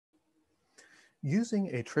using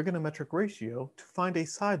a trigonometric ratio to find a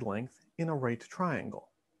side length in a right triangle.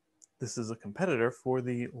 This is a competitor for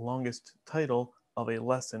the longest title of a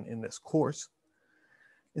lesson in this course.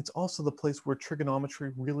 It's also the place where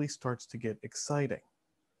trigonometry really starts to get exciting.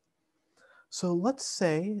 So let's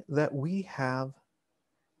say that we have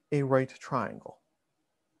a right triangle.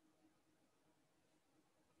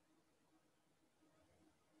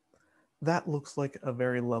 That looks like a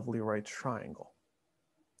very lovely right triangle.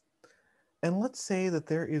 And let's say that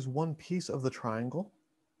there is one piece of the triangle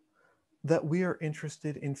that we are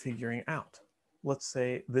interested in figuring out. Let's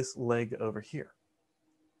say this leg over here.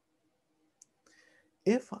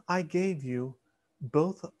 If I gave you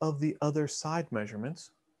both of the other side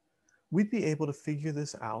measurements, we'd be able to figure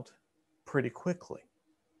this out pretty quickly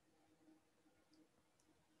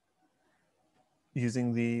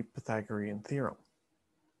using the Pythagorean theorem.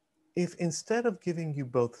 If instead of giving you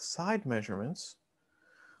both side measurements,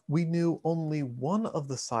 we knew only one of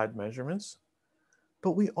the side measurements,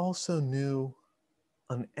 but we also knew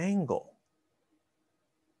an angle.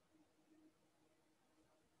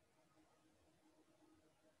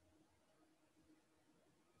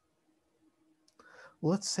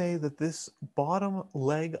 Let's say that this bottom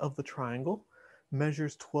leg of the triangle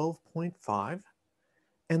measures 12.5,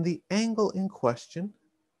 and the angle in question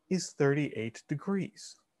is 38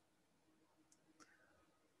 degrees.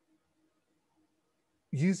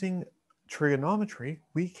 Using trigonometry,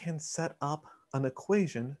 we can set up an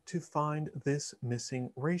equation to find this missing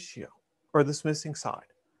ratio, or this missing side.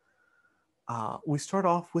 We start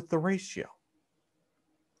off with the ratio.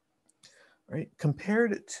 Right?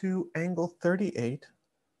 Compared to angle 38,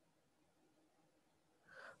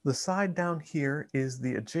 the side down here is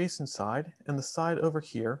the adjacent side, and the side over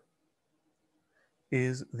here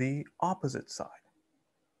is the opposite side.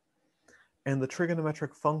 And the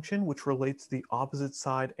trigonometric function, which relates the opposite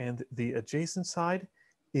side and the adjacent side,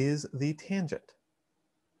 is the tangent.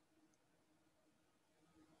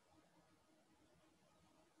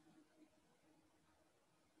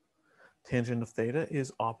 Tangent of theta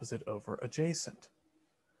is opposite over adjacent.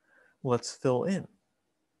 Let's fill in.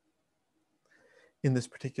 In this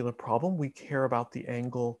particular problem, we care about the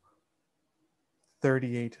angle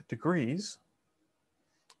 38 degrees.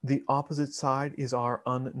 The opposite side is our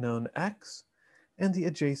unknown x, and the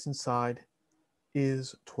adjacent side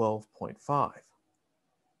is 12.5.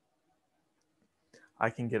 I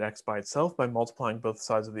can get x by itself by multiplying both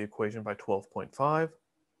sides of the equation by 12.5.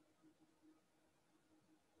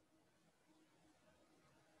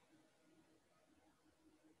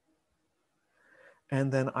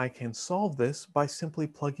 And then I can solve this by simply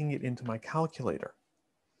plugging it into my calculator.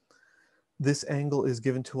 This angle is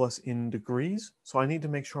given to us in degrees, so I need to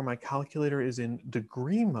make sure my calculator is in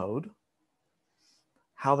degree mode.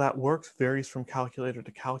 How that works varies from calculator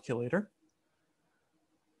to calculator.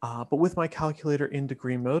 But with my calculator in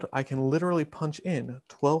degree mode, I can literally punch in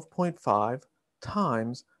 12.5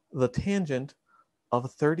 times the tangent of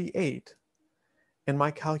 38, and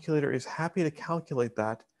my calculator is happy to calculate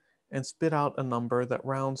that and spit out a number that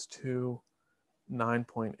rounds to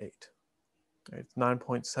 9.8. It's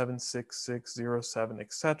 9.76607,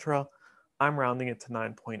 etc. I'm rounding it to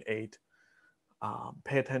 9.8.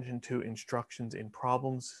 Pay attention to instructions in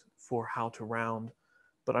problems for how to round,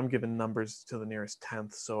 but I'm given numbers to the nearest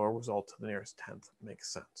tenth, so a result to the nearest tenth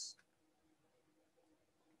makes sense.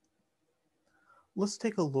 Let's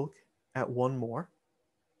take a look at one more.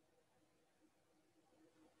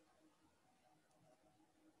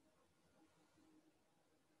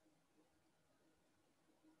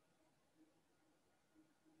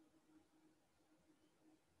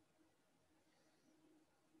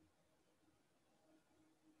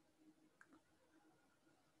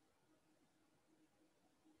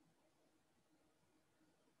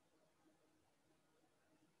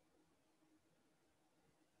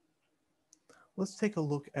 Let's take a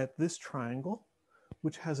look at this triangle,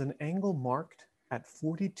 which has an angle marked at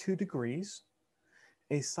 42 degrees,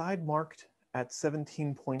 a side marked at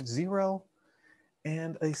 17.0,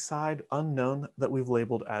 and a side unknown that we've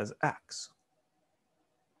labeled as x.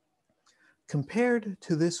 Compared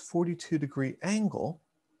to this 42-degree angle,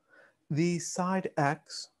 the side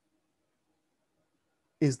x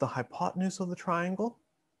is the hypotenuse of the triangle,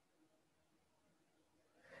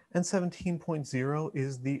 and 17.0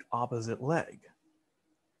 is the opposite leg.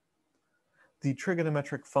 The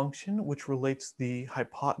trigonometric function, which relates the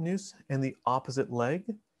hypotenuse and the opposite leg,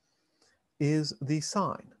 is the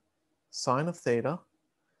sine. Sine of theta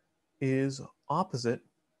is opposite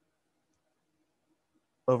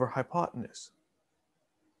over hypotenuse.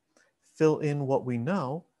 Fill in what we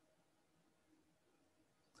know.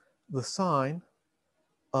 The sine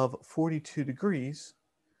of 42 degrees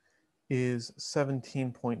is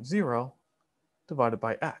 17.0 divided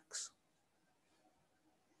by x.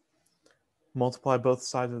 Multiply both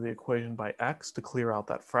sides of the equation by x to clear out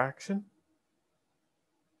that fraction.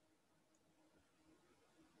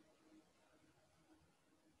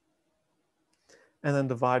 And then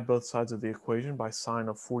divide both sides of the equation by sine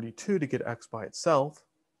of 42 to get x by itself.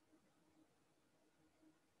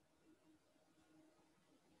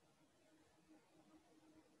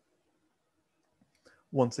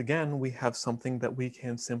 Once again, we have something that we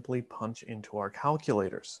can simply punch into our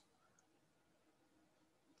calculators.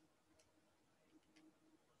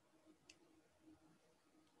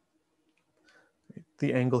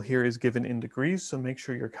 The angle here is given in degrees, so make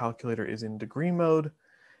sure your calculator is in degree mode,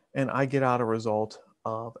 and I get out a result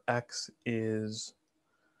of x is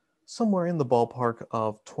somewhere in the ballpark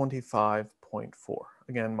of 25.4.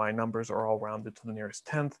 Again, my numbers are all rounded to the nearest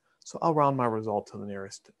tenth, so I'll round my result to the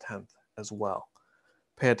nearest tenth as well.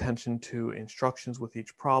 Pay attention to instructions with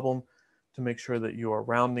each problem to make sure that you are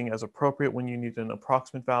rounding as appropriate when you need an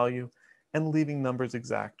approximate value and leaving numbers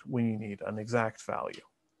exact when you need an exact value.